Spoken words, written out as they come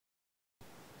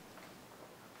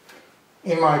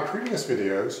In my previous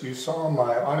videos, you saw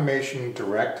my Automation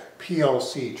Direct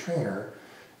PLC trainer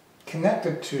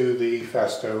connected to the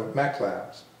Festo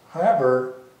MecLabs.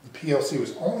 However, the PLC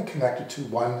was only connected to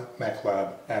one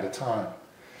MecLab at a time.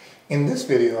 In this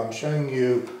video, I'm showing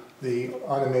you the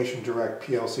Automation Direct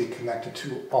PLC connected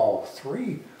to all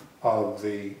three of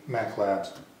the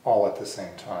MecLabs all at the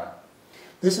same time.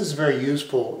 This is very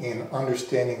useful in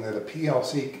understanding that a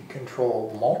PLC can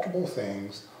control multiple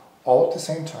things all at the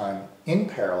same time in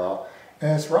parallel,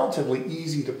 and it's relatively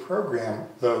easy to program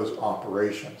those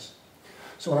operations.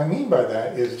 So what I mean by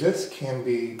that is this can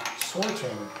be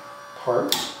sorting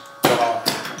parts while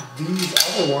these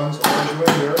other ones are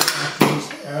doing their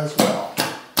actions as well.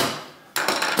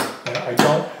 And I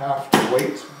don't have to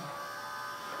wait.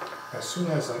 As soon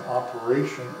as an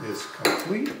operation is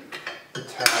complete, the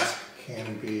task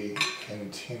can be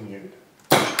continued.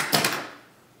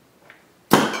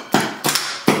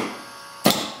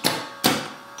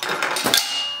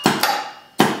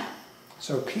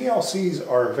 So PLCs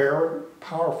are very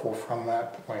powerful from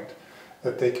that point,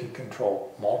 that they can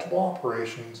control multiple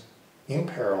operations in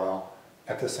parallel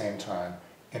at the same time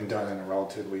and done in a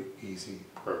relatively easy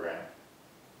program.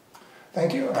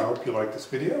 Thank you. I hope you liked this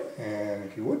video, and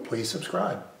if you would, please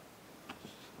subscribe.